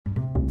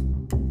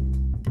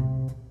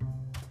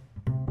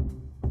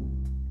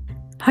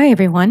Hi,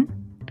 everyone.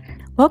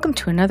 Welcome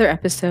to another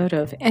episode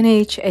of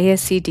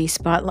NHASCD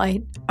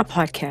Spotlight, a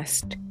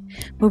podcast,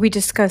 where we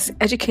discuss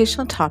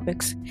educational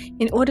topics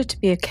in order to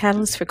be a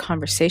catalyst for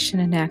conversation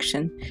and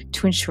action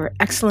to ensure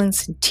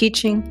excellence in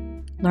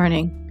teaching,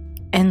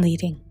 learning, and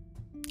leading.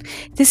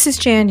 This is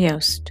Jan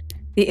Yost,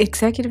 the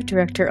Executive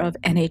Director of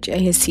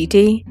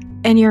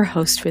NHASCD, and your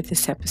host for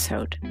this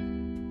episode.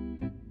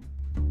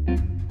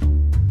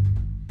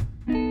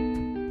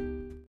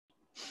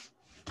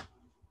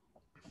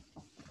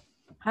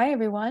 Hi,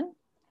 everyone,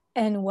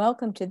 and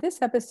welcome to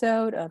this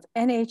episode of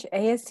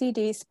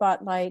NHASCD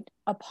Spotlight,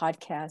 a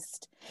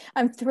podcast.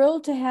 I'm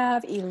thrilled to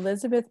have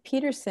Elizabeth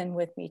Peterson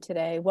with me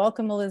today.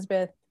 Welcome,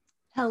 Elizabeth.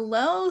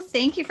 Hello,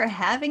 thank you for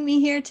having me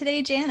here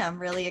today, Jan. I'm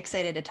really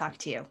excited to talk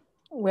to you.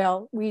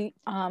 Well, we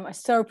are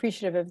so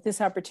appreciative of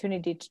this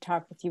opportunity to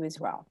talk with you as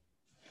well.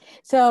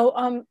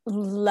 So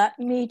let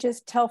me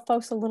just tell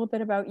folks a little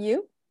bit about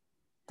you.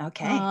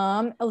 Okay.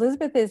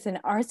 Elizabeth is an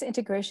arts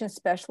integration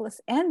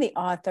specialist and the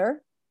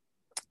author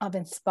of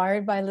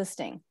Inspired by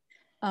Listening,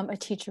 a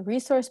teacher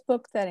resource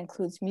book that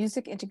includes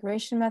music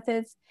integration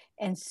methods,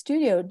 and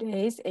Studio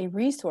Days, a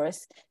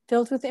resource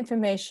filled with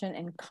information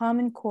and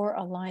Common Core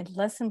aligned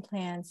lesson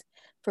plans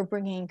for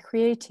bringing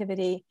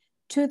creativity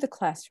to the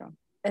classroom,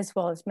 as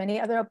well as many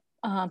other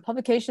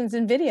publications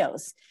and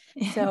videos.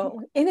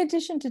 So in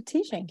addition to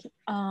teaching,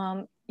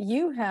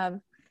 you have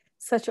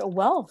such a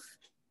wealth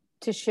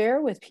to share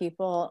with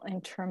people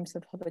in terms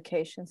of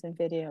publications and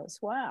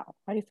videos. Wow,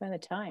 how do you find the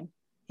time?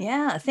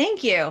 Yeah,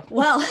 thank you.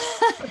 Well,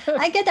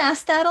 I get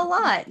asked that a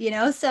lot,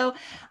 so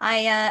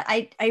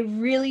I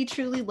really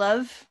truly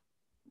love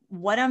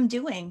what I'm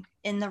doing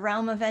in the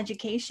realm of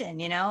education.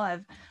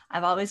 I've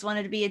always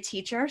wanted to be a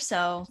teacher,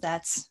 so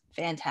that's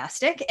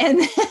fantastic.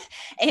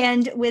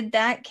 And with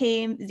that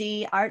came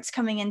the arts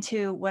coming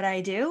into what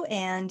I do.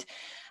 And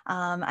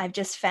I've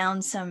just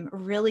found some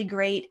really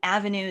great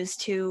avenues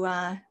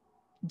to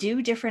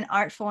do different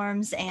art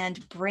forms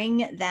and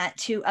bring that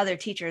to other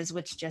teachers,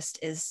 which just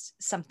is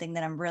something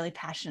that I'm really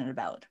passionate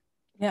about.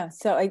 Yeah,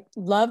 so I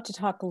love to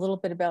talk a little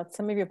bit about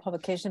some of your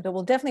publications, but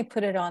we'll definitely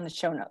put it on the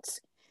show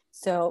notes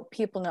so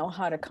people know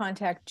how to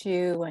contact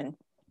you and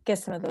get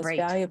some of those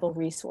valuable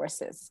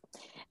resources.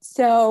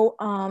 So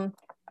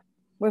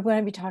we're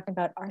going to be talking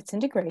about arts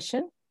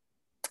integration,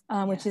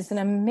 which is an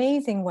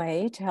amazing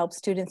way to help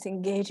students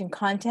engage in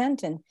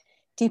content and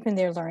deepen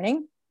their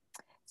learning.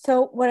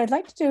 So what I'd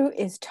like to do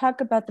is talk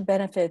about the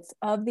benefits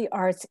of the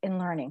arts in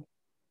learning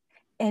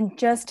and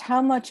just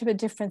how much of a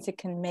difference it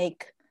can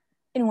make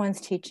in one's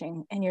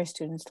teaching and your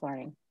students'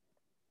 learning.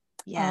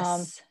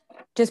 Yes.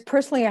 Just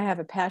personally, I have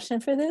a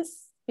passion for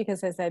this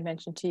because, as I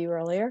mentioned to you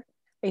earlier,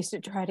 I used to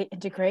try to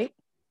integrate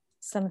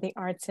some of the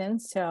arts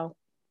in, so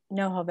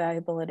know how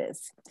valuable it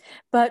is.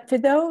 But for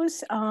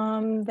those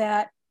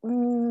that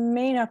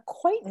may not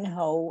quite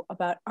know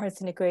about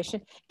arts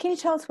integration, can you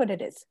tell us what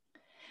it is?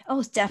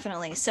 Oh,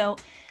 definitely. So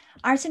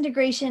arts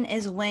integration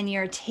is when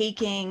you're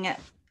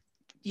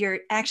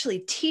actually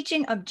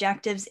teaching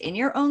objectives in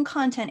your own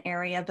content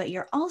area, but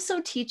you're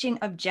also teaching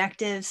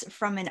objectives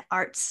from an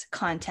arts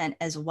content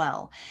as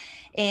well.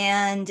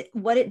 And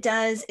what it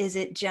does is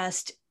it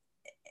just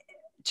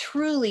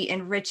truly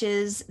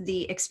enriches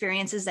the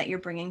experiences that you're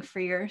bringing for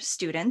your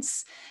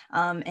students.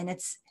 And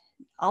it's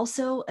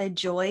also a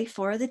joy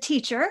for the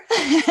teacher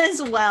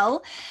as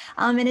well.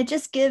 And it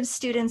just gives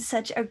students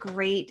such a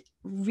great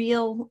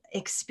real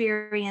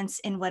experience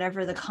in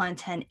whatever the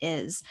content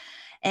is.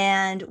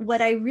 And what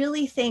I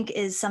really think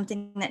is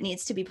something that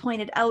needs to be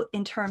pointed out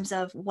in terms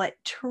of what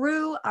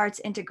true arts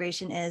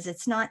integration is,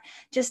 it's not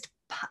just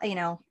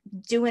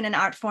doing an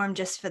art form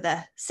just for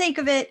the sake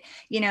of it.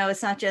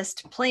 It's not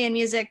just playing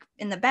music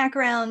in the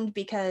background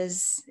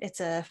because it's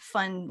a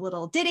fun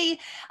little ditty.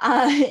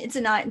 It's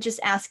not just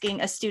asking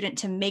a student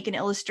to make an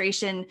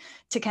illustration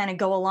to kind of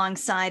go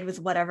alongside with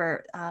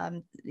whatever,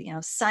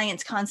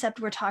 science concept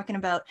we're talking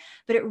about,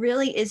 but it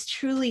really is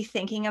truly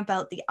thinking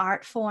about the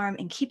art form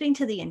and keeping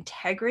to the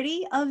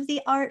integrity of the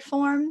art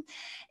form.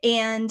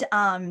 And,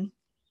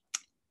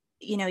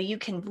 you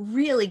can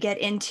really get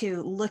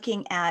into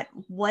looking at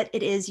what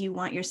it is you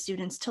want your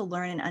students to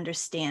learn and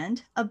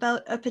understand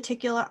about a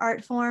particular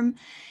art form.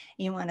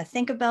 You want to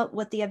think about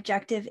what the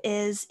objective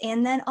is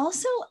and then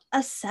also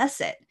assess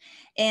it.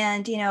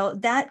 And,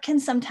 that can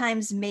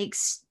sometimes make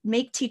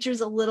teachers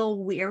a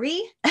little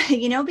weary,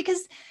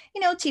 because,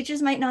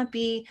 teachers might not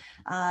be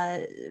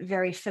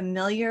very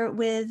familiar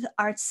with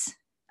arts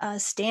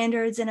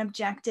standards and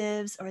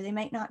objectives, or they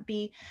might not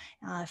be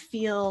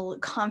feel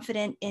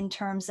confident in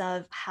terms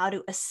of how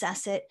to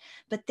assess it.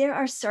 But there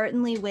are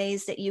certainly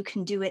ways that you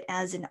can do it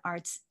as an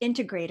arts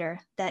integrator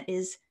that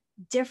is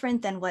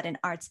different than what an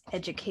arts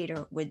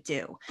educator would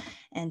do.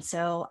 And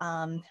so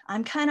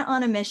I'm kind of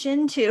on a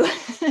mission to,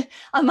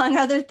 among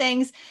other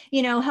things,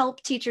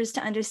 help teachers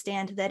to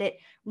understand that it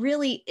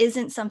really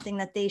isn't something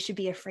that they should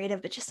be afraid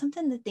of, but just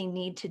something that they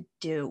need to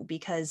do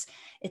because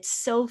it's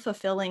so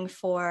fulfilling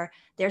for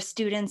their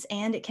students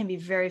and it can be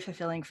very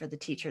fulfilling for the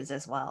teachers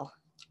as well.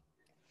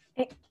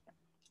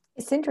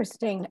 It's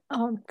interesting.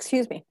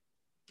 Excuse me.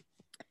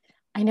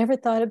 I never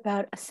thought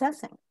about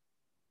assessing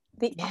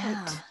the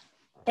Yeah. art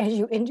as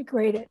you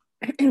integrate it.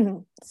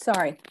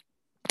 Sorry,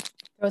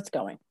 throat's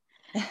going.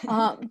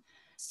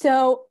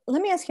 So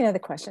let me ask you another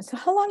question. So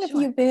how long have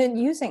Sure. you been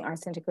using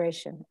arts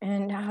integration,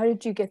 and how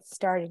did you get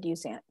started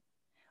using it?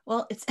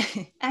 Well, it's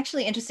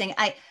actually interesting.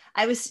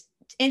 I was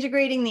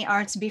integrating the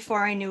arts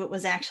before I knew it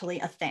was actually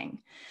a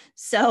thing.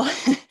 So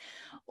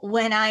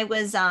when I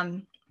was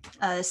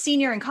a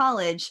senior in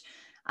college,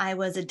 I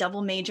was a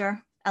double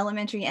major,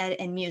 elementary ed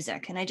and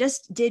music. And I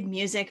just did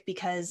music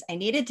because I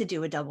needed to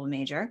do a double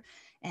major.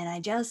 And I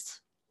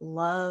just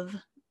love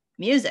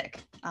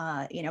music,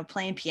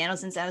 playing piano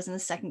since I was in the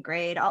second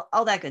grade,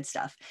 all that good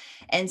stuff.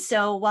 And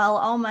so while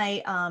all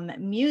my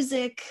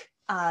music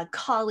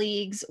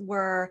colleagues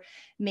were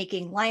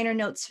making liner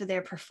notes for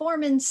their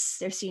performance,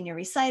 their senior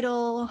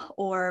recital,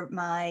 or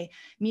my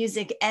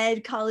music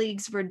ed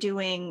colleagues were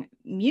doing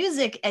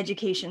music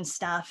education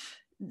stuff,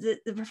 the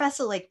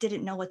professor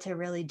didn't know what to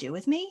really do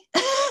with me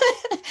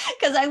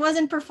because I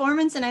wasn't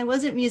performance and I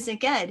wasn't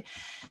music ed.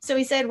 So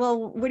he said,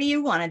 well, what do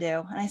you want to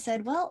do? And I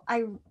said, well,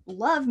 I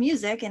love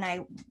music and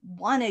I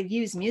want to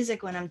use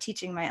music when I'm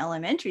teaching my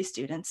elementary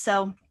students.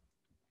 So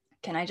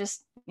can I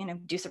just,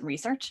 do some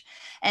research?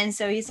 And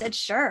so he said,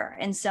 sure.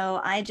 And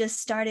so I just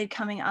started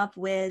coming up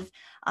with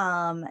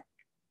a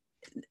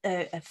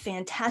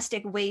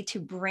fantastic way to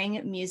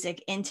bring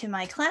music into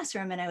my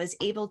classroom. And I was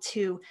able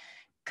to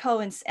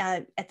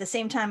at the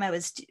same time I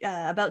was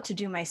about to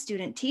do my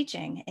student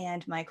teaching,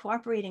 and my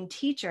cooperating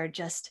teacher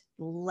just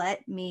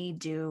let me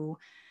do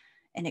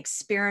an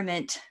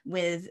experiment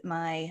with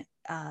my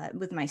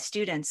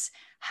students,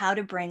 how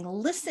to bring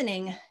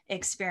listening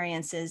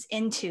experiences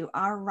into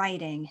our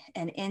writing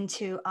and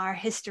into our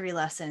history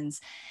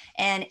lessons.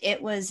 And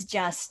it was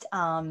just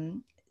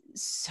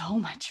so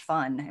much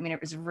fun. I mean,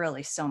 it was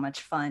really so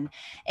much fun.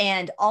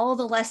 And all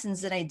the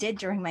lessons that I did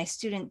during my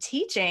student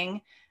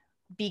teaching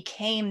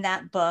became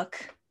that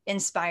book,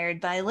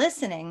 Inspired by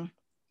Listening,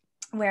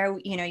 where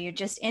you're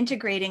just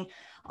integrating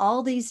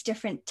all these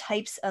different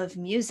types of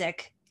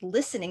music,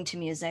 listening to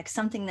music,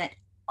 something that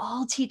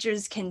all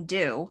teachers can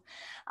do,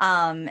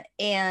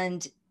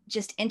 and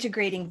just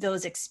integrating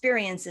those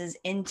experiences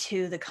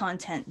into the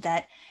content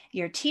that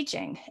you're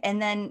teaching. And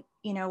then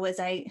as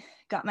I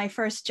got my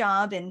first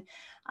job in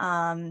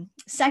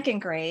second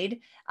grade,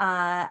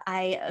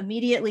 I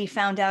immediately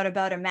found out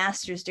about a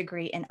master's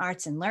degree in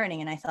arts and learning,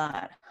 and I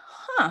thought,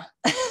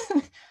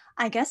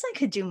 I guess I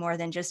could do more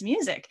than just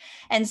music.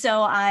 And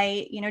so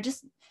I,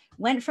 just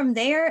went from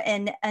there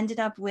and ended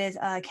up with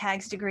a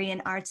CAGS degree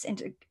in arts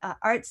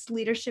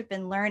leadership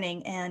and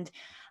learning, and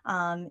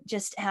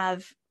just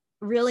have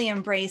really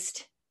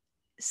embraced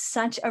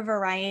such a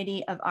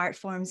variety of art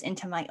forms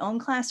into my own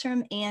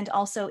classroom and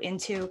also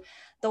into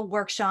the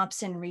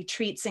workshops and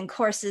retreats and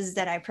courses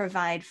that I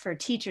provide for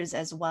teachers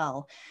as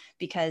well.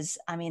 Because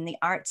the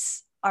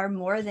arts are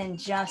more than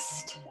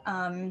just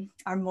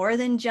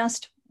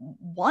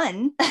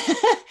one.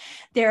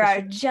 There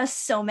are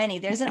just so many.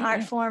 There's an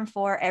art form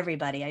for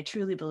everybody. I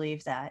truly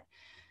believe that.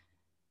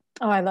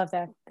 Oh, I love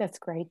that. That's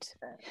great.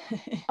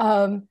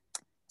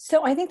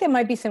 So I think there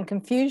might be some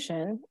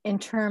confusion in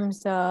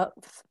terms of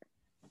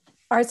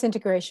arts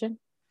integration,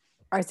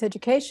 arts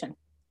education.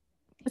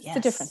 What's the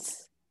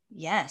difference?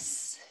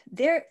 Yes,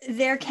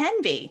 there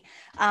can be.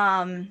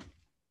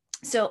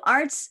 So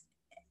arts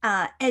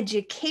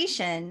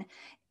education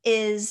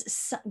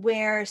is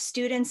where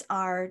students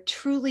are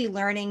truly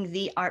learning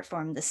the art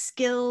form, the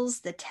skills,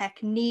 the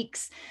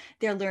techniques.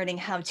 They're learning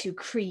how to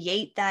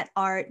create that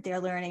art.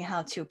 They're learning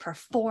how to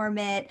perform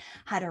it,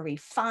 how to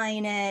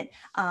refine it,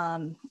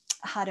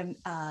 how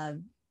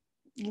to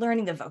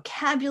learning the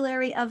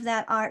vocabulary of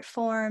that art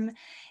form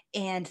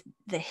and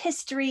the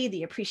history,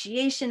 the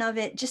appreciation of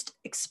it, just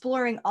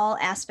exploring all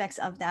aspects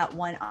of that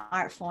one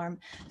art form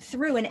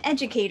through an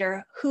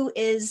educator who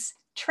is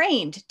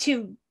trained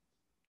to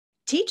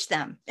teach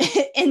them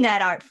in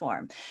that art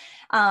form.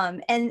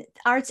 And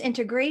arts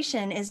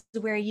integration is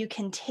where you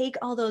can take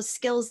all those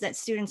skills that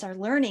students are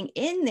learning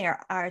in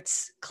their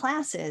arts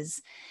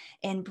classes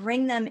and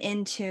bring them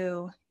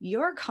into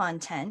your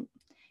content.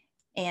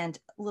 And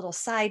little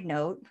side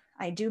note,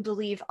 I do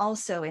believe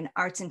also in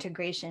arts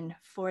integration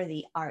for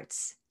the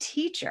arts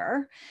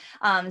teacher.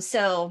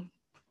 So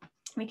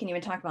we can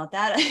even talk about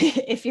that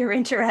if you're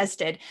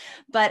interested,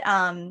 but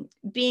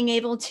being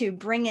able to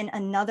bring in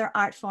another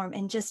art form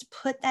and just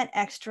put that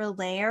extra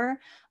layer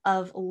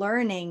of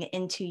learning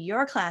into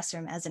your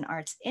classroom as an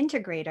arts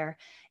integrator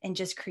and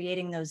just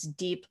creating those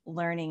deep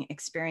learning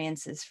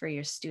experiences for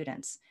your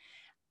students.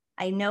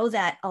 I know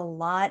that a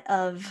lot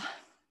of,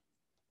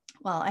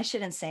 well, I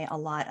shouldn't say a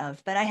lot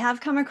of, but I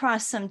have come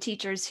across some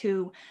teachers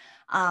who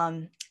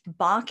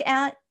balk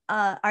at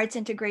arts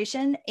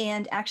integration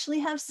and actually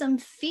have some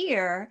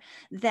fear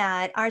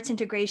that arts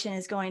integration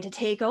is going to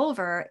take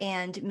over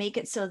and make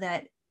it so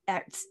that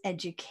arts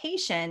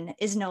education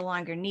is no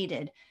longer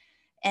needed.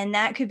 And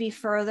that could be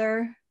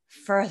further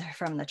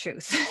from the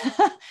truth.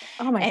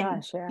 Oh my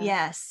gosh, yeah.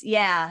 Yes,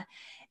 yeah.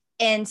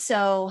 And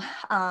so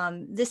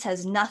this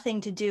has nothing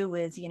to do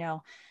with,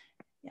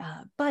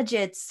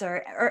 budgets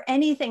or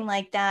anything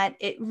like that.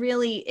 It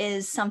really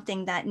is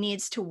something that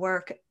needs to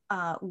work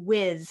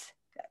with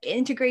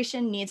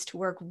integration, needs to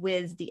work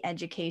with the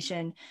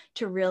education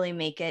to really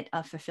make it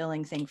a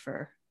fulfilling thing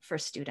for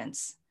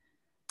students.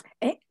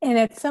 And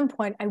at some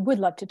point, I would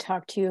love to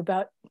talk to you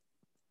about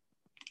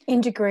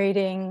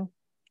integrating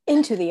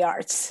into the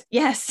arts.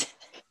 Yes,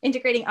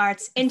 integrating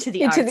arts into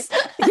the arts.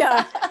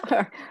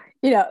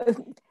 Yeah,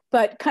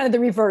 but kind of the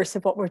reverse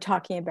of what we're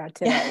talking about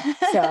today.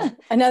 So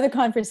another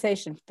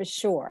conversation for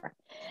sure.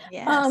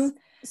 Yes.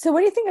 So what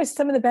do you think are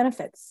some of the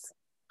benefits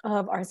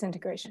of arts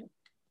integration?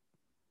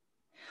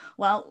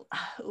 Well,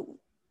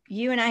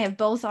 you and I have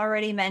both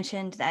already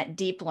mentioned that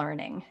deep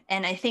learning.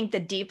 And I think the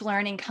deep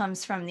learning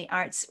comes from the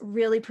arts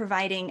really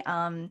providing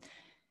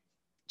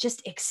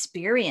just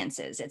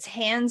experiences. It's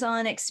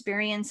hands-on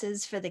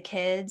experiences for the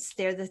kids.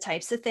 They're the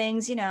types of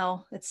things,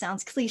 it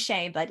sounds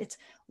cliche, but it's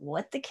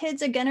what the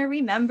kids are going to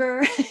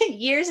remember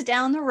years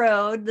down the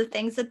road, the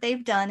things that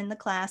they've done in the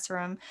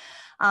classroom.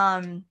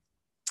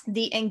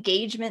 The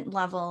engagement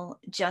level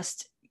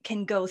just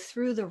can go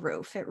through the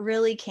roof. It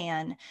really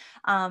can,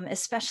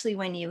 especially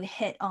when you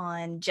hit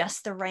on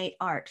just the right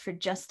art for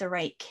just the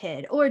right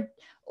kid,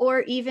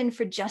 or even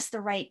for just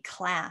the right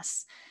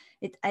class.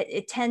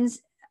 It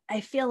tends, I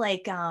feel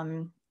like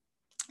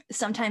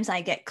sometimes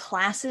I get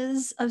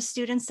classes of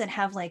students that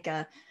have like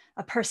a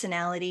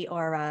personality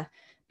or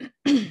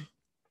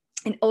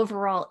an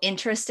overall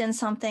interest in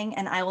something,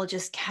 and I will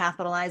just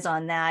capitalize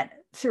on that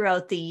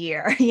throughout the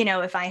year.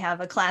 If I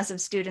have a class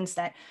of students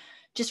that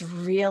just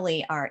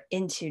really are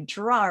into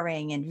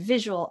drawing and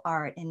visual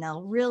art, and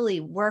they'll really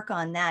work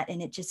on that,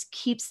 and it just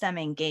keeps them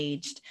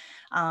engaged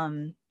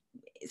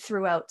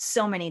throughout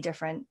so many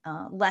different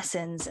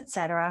lessons,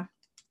 etc.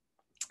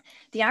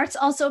 The arts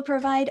also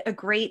provide a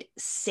great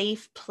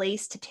safe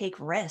place to take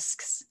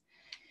risks.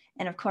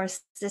 And of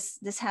course,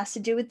 this has to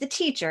do with the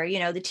teacher,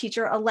 the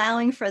teacher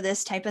allowing for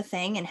this type of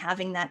thing and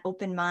having that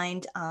open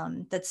mind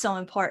that's so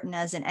important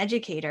as an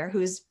educator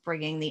who's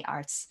bringing the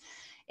arts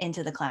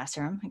into the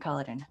classroom. I call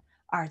it an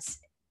arts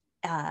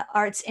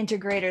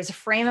integrator's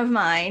frame of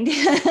mind.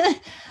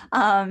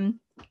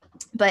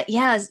 But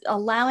yeah,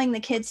 allowing the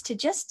kids to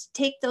just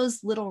take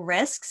those little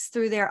risks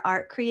through their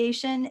art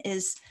creation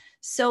is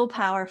so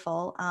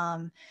powerful.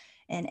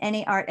 And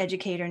any art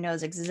educator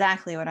knows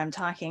exactly what I'm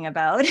talking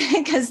about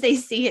because they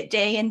see it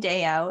day in,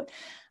 day out.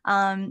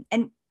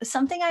 And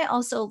something I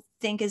also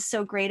think is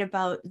so great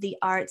about the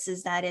arts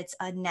is that it's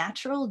a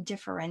natural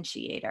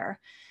differentiator.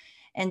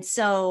 And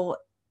so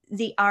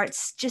the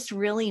arts just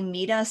really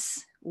meet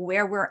us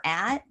where we're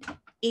at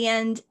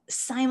and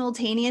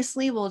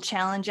simultaneously will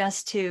challenge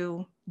us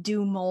to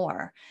do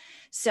more.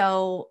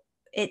 So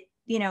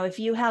if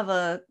you have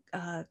a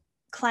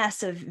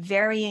class of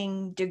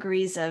varying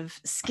degrees of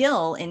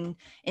skill in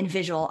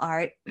visual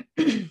art,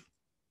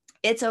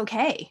 it's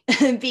okay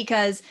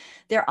because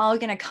they're all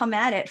going to come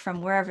at it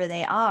from wherever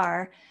they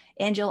are.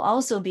 And you'll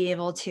also be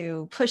able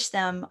to push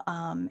them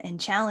and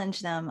challenge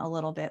them a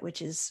little bit,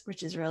 which is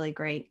really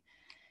great.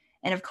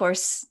 And of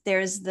course,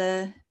 there's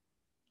the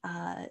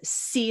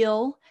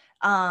SEAL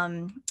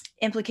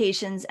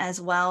implications as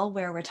well,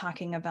 where we're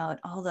talking about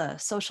all the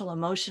social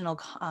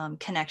emotional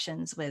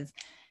connections with,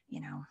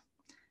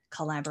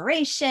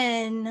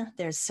 collaboration.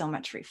 There's so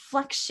much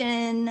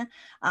reflection,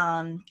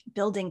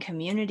 building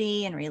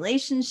community and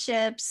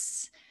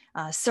relationships.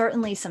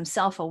 Certainly some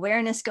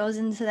self-awareness goes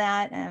into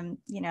that.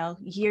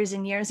 Years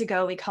and years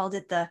ago, we called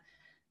it the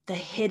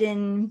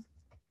hidden,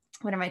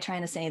 what am I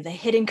trying to say? The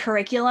hidden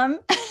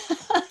curriculum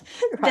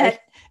Right. that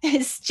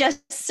is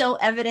just so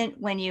evident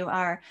when you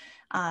are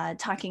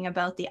talking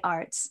about the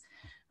arts.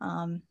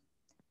 And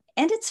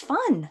it's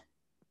fun.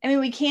 I mean,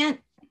 we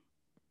can't,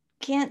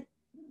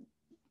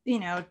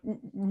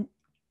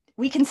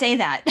 we can say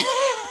that.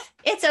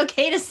 It's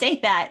okay to say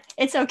that.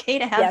 It's okay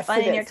to have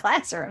fun in your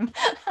classroom.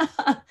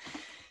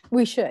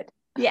 We should.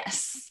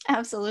 Yes,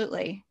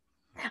 absolutely.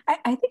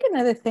 I think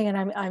another thing,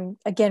 and I'm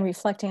again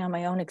reflecting on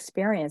my own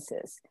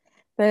experiences,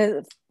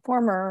 the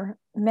former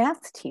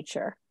math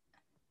teacher,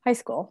 high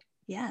school,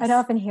 yes, I'd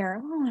often hear,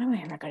 "Oh, I'm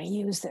never going to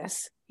use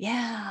this."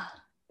 Yeah.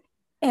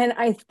 And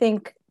I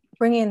think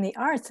bringing in the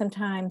arts,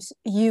 sometimes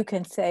you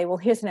can say, "Well,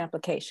 here's an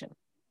application."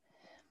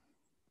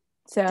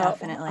 So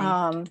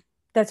definitely,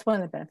 that's one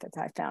of the benefits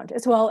I found,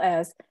 as well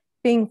as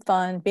being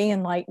fun, being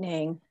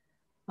enlightening,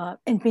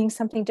 and being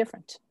something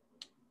different.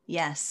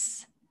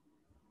 Yes,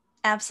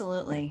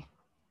 absolutely.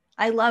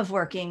 I love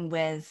working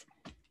with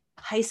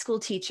high school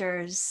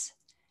teachers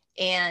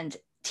and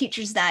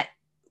teachers that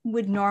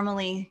would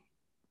normally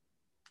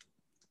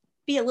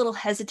be a little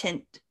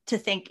hesitant to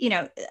think,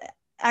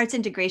 arts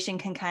integration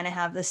can kind of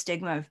have the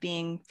stigma of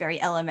being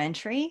very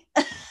elementary,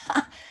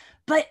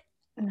 but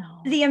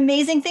no. The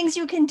amazing things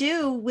you can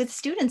do with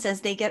students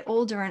as they get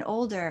older and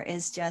older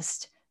is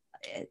just,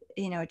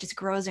 it just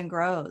grows and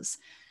grows.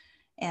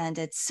 And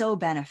it's so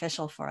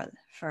beneficial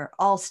for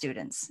all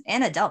students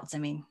and adults. I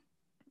mean,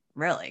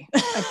 really.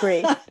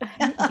 Agree.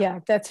 Yeah,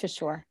 that's for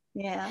sure.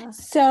 Yeah.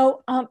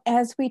 So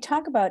as we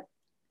talk about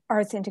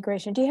arts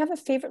integration, do you have a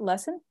favorite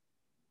lesson?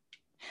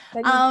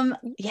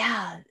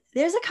 Yeah,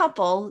 there's a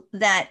couple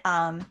that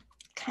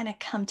kind of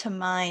come to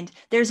mind.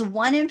 There's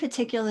one in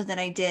particular that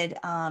I did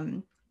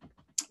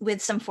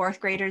with some fourth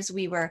graders.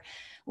 We were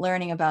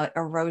learning about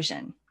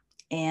erosion,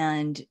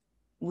 and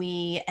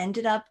we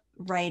ended up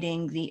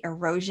writing the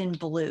erosion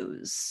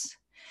blues.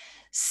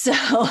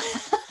 So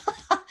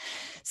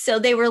so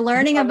they were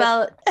learning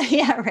about,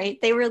 yeah, right.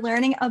 They were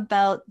learning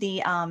about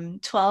the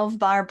 12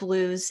 bar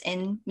blues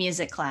in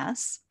music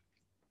class.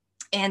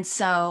 And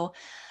so,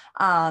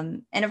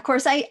 and of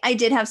course I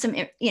did have some,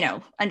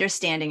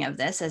 understanding of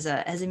this as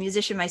a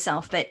musician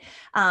myself, but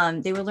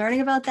they were learning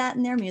about that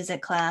in their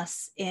music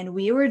class, and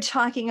we were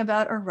talking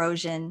about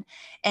erosion.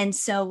 And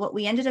so what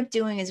we ended up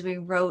doing is we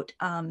wrote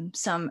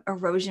some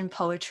erosion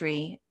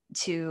poetry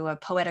to a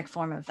poetic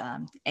form of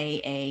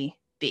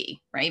AAB,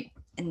 right?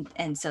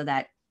 And so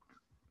that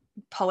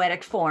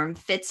poetic form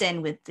fits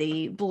in with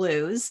the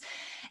blues.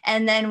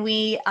 And then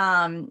we,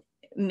 I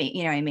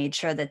made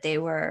sure that they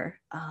were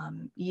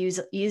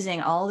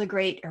using all the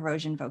great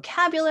erosion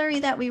vocabulary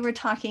that we were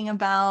talking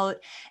about.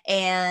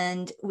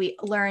 And we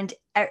learned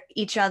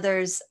each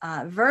other's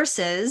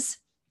verses.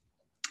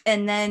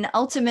 And then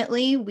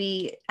ultimately,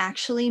 we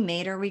actually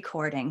made a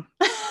recording.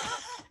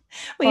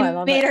 We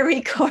made a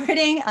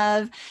recording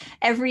of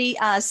every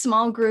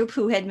small group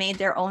who had made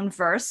their own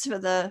verse for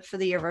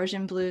the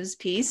erosion blues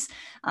piece,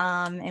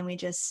 and we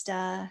just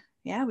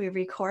we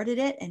recorded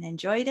it and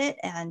enjoyed it.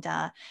 And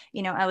I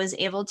was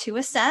able to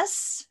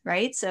assess,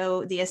 right?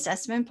 So the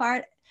assessment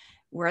part,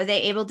 were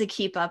they able to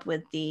keep up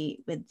with the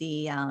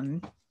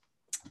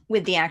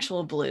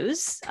actual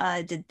blues?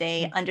 Did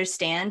they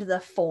understand the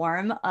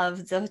form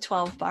of the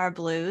 12 bar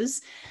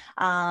blues?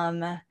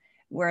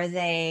 Were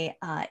they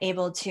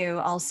able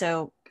to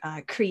also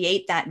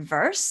create that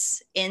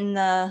verse in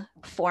the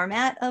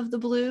format of the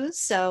blues?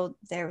 So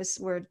those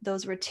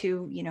were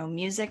two,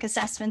 music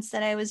assessments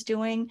that I was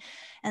doing.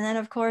 And then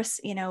of course,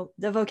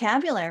 the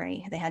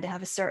vocabulary, they had to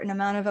have a certain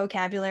amount of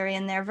vocabulary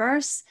in their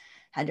verse,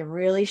 had to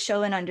really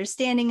show an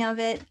understanding of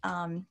it.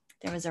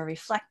 There was a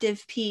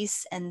reflective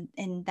piece, and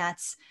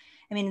that's,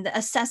 the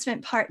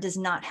assessment part does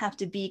not have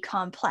to be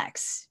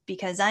complex,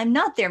 because I'm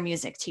not their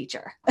music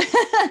teacher.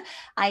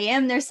 I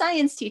am their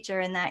science teacher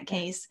in that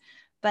case,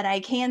 but I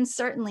can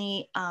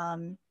certainly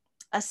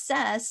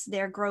assess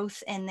their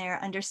growth and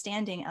their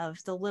understanding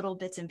of the little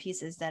bits and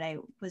pieces that I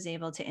was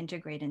able to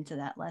integrate into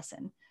that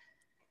lesson.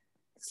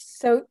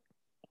 So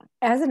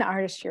as an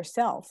artist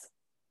yourself,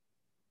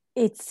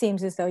 it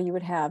seems as though you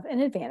would have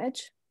an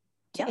advantage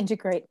to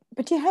integrate,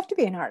 but you have to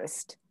be an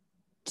artist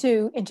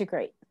to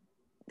integrate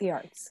the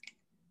arts.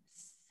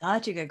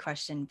 Such a good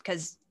question,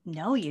 because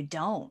no, you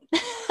don't.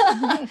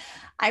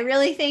 I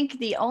really think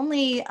the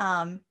only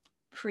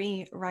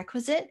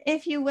prerequisite,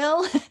 if you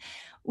will,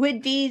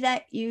 would be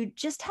that you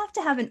just have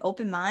to have an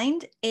open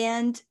mind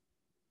and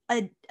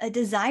a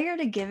desire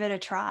to give it a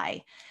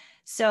try.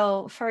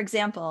 So, for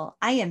example,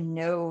 I am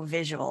no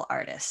visual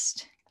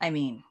artist.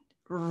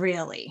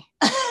 Really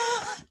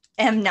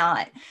am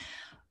not.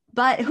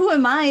 But who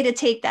am I to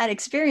take that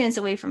experience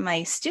away from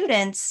my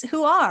students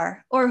who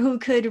are, or who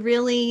could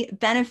really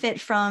benefit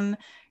from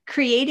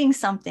creating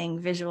something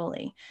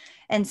visually?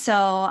 And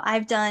so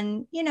I've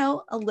done,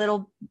 a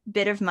little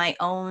bit of my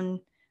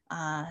own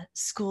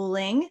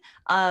schooling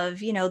of,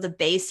 the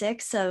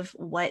basics of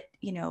what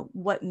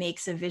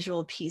makes a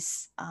visual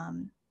piece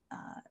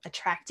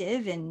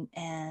attractive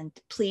and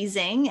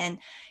pleasing. And,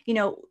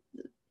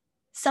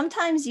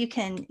 sometimes you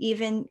can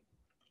even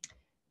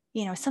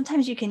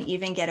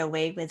get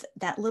away with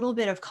that little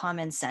bit of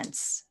common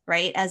sense,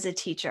 right? As a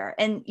teacher,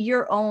 and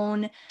your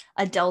own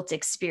adult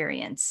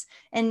experience.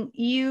 And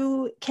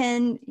you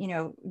can,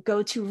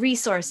 go to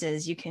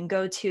resources. You can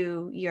go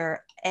to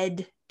your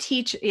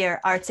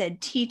arts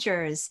ed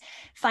teachers,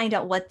 find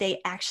out what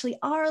they actually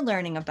are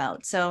learning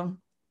about. So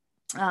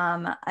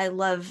I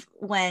love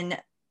when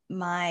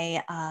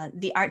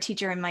the art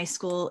teacher in my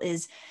school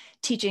is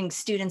teaching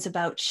students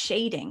about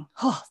shading.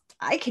 Oh,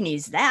 I can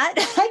use that.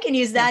 I can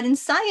use that in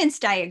science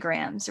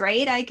diagrams,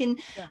 right? I can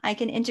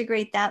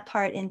integrate that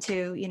part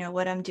into,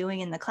 what I'm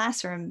doing in the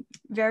classroom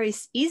very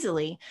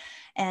easily.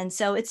 And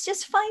so it's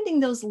just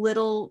finding those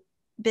little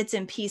bits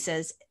and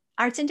pieces.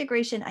 Arts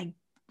integration, I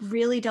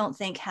really don't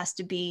think has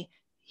to be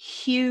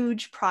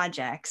huge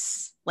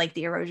projects like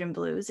the erosion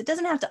blues. It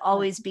doesn't have to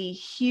always be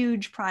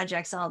huge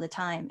projects all the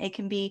time. It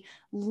can be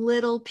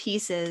little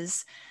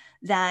pieces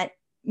that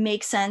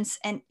make sense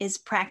and is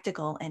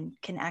practical and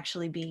can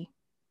actually be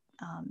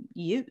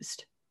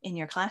used in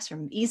your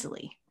classroom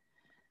easily.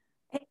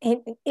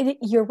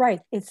 You're right.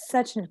 It's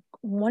such a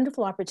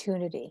wonderful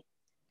opportunity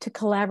to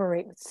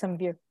collaborate with some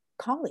of your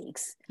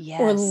colleagues,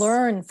 or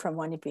learn from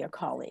one of your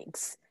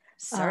colleagues.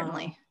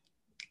 Certainly.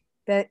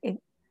 That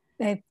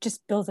it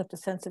just builds up the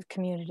sense of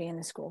community in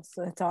the school.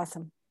 So that's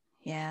awesome.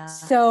 Yeah.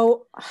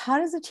 So how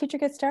does a teacher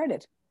get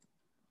started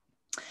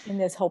in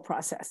this whole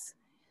process?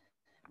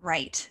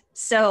 Right.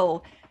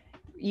 So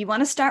you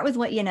want to start with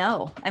what you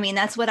know.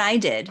 That's what I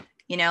did.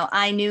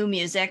 I knew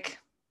music.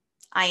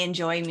 I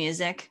enjoy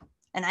music.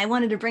 And I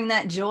wanted to bring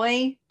that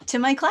joy to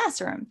my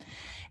classroom.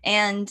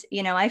 And,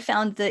 I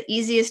found the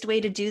easiest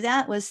way to do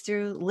that was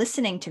through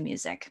listening to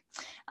music.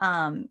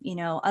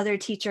 Other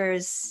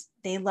teachers,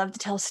 they love to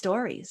tell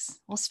stories.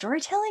 Well,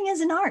 storytelling is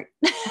an art.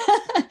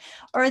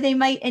 Or they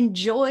might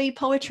enjoy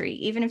poetry,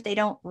 even if they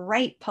don't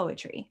write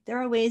poetry.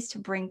 There are ways to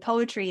bring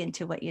poetry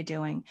into what you're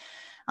doing.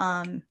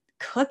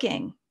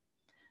 Cooking,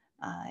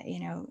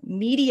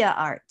 media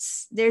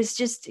arts. There's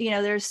just,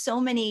 there's so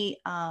many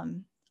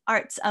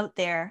arts out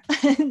there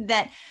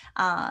that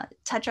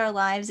touch our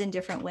lives in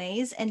different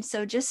ways. And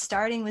so just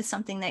starting with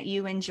something that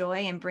you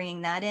enjoy and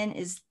bringing that in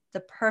is the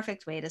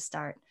perfect way to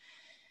start.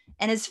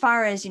 And as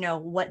far as,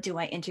 what do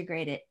I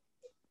integrate it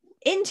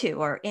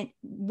into or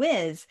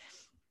with,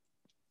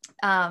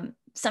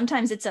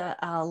 sometimes it's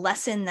a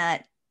lesson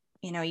that,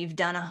 you've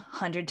done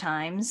 100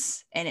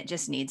 times and it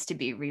just needs to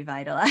be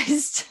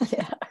revitalized.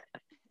 Yeah.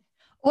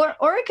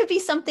 Or it could be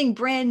something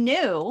brand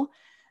new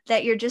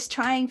that you're just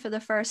trying for the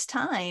first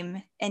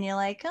time and you're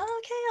like, oh,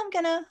 okay, I'm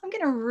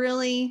gonna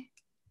really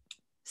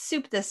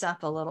soup this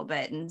up a little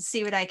bit and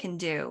see what I can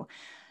do.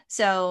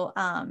 So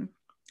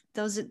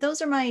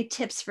those are my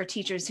tips for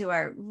teachers who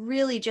are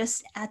really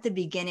just at the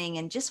beginning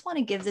and just want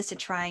to give this a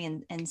try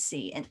and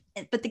see.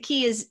 But the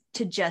key is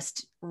to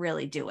just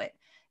really do it.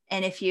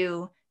 And if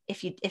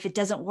it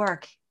doesn't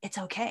work, it's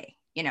okay,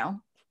 Yeah,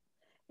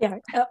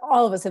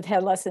 all of us have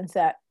had lessons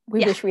that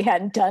we wish we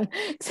hadn't done.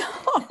 So,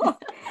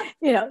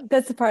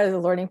 that's a part of the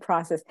learning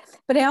process.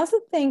 But I also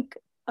think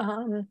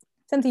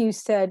something you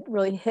said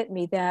really hit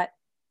me, that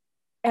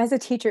as a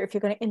teacher, if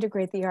you're going to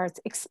integrate the arts,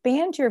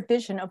 expand your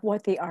vision of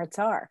what the arts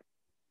are.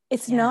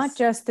 It's not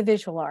just the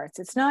visual arts.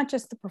 It's not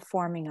just the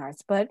performing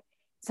arts, but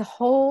it's a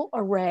whole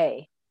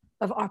array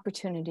of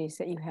opportunities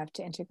that you have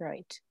to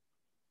integrate.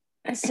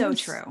 So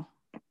true.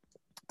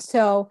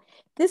 So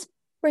this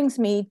brings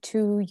me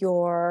to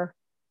your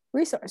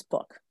resource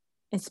book,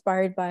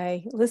 Inspired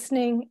by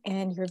Listening,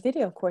 and your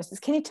video courses.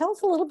 Can you tell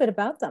us a little bit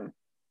about them?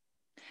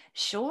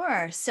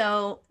 Sure.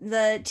 So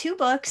the two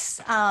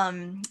books,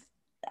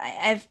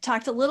 I've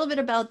talked a little bit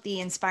about the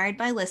Inspired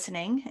by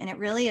Listening, and it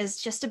really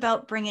is just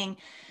about bringing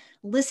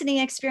listening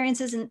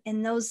experiences,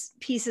 and those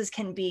pieces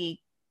can be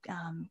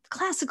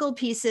classical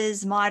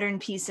pieces, modern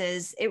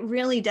pieces. It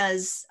really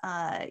does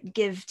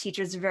give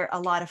teachers a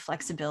lot of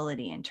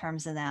flexibility in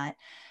terms of that.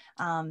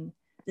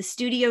 The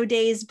Studio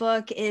Days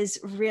book is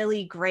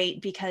really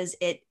great because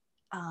it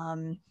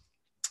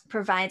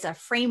provides a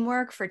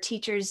framework for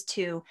teachers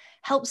to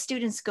help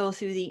students go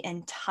through the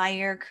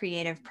entire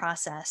creative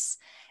process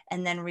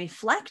and then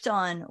reflect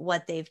on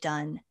what they've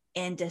done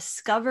and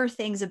discover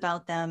things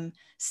about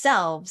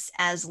themselves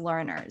as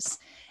learners.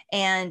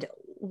 And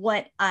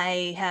what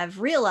I have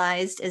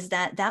realized is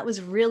that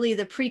was really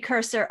the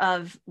precursor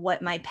of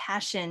what my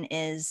passion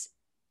is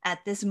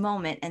at this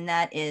moment, and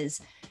that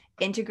is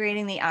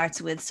integrating the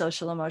arts with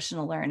social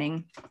emotional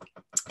learning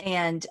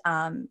and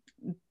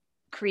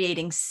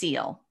creating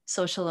SEAL,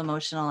 social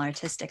emotional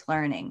artistic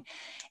learning.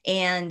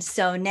 And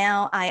so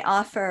now I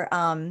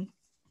offer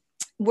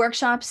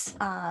workshops,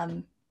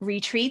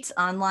 retreats,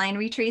 online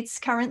retreats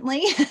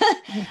currently,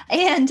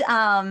 and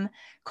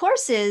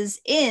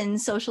courses in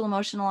social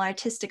emotional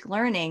artistic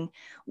learning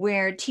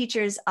where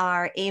teachers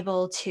are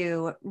able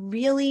to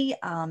really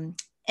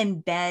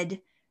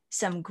embed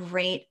some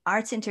great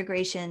arts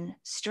integration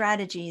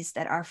strategies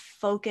that are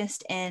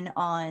focused in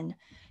on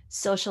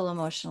social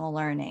emotional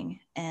learning,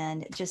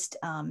 and just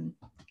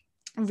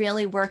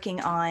really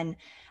working on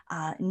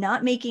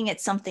not making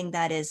it something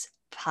that is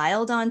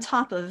piled on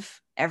top of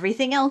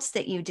everything else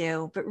that you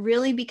do, but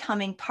really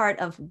becoming part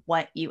of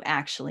what you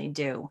actually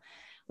do,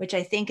 which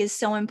I think is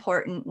so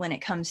important when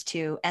it comes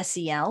to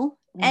SEL.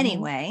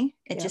 Anyway,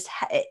 it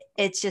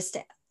just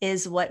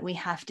is what we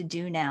have to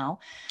do now.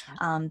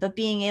 But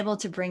being able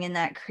to bring in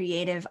that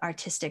creative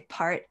artistic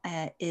part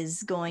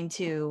is going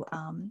to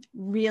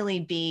really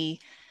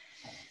be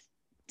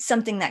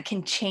something that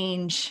can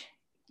change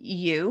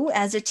you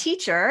as a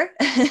teacher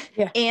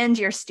and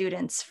your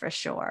students for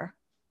sure.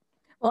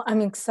 Well,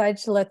 I'm excited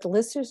to let the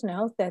listeners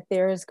know that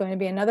there is going to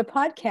be another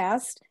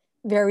podcast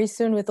very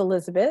soon with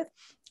Elizabeth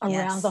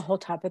around the whole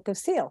topic of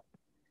SEAL.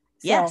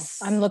 So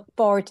I'm looking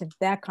forward to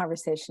that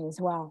conversation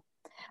as well.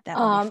 That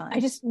would be fun.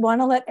 I just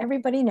want to let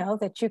everybody know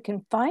that you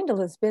can find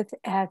Elizabeth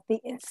at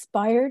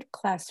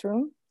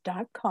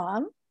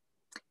theinspiredclassroom.com,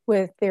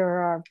 there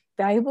are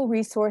valuable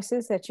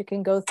resources that you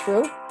can go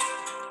through.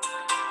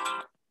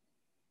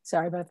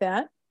 Sorry about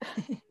that.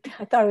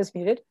 I thought I was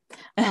muted.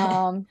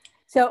 So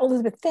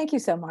Elizabeth, thank you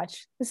so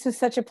much. This was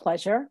such a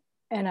pleasure,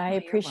 and I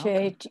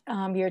appreciate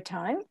your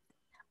time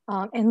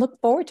and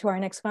look forward to our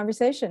next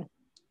conversation.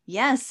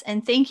 Yes,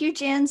 and thank you,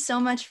 Jan,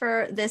 so much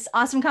for this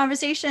awesome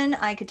conversation.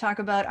 I could talk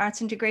about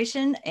arts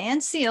integration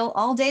and SEAL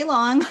all day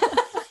long.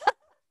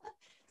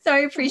 So I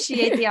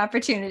appreciate the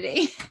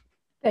opportunity.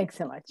 Thanks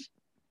so much.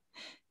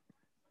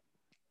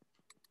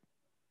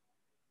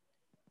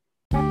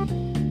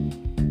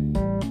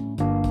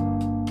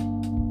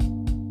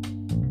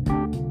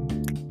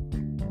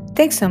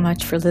 Thanks so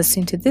much for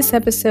listening to this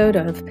episode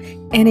of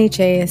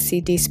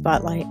NHASCD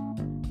Spotlight.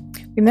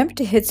 Remember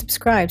to hit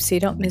subscribe so you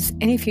don't miss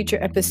any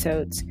future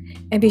episodes.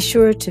 And be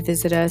sure to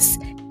visit us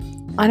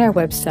on our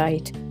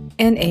website,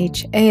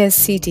 nhascd.org.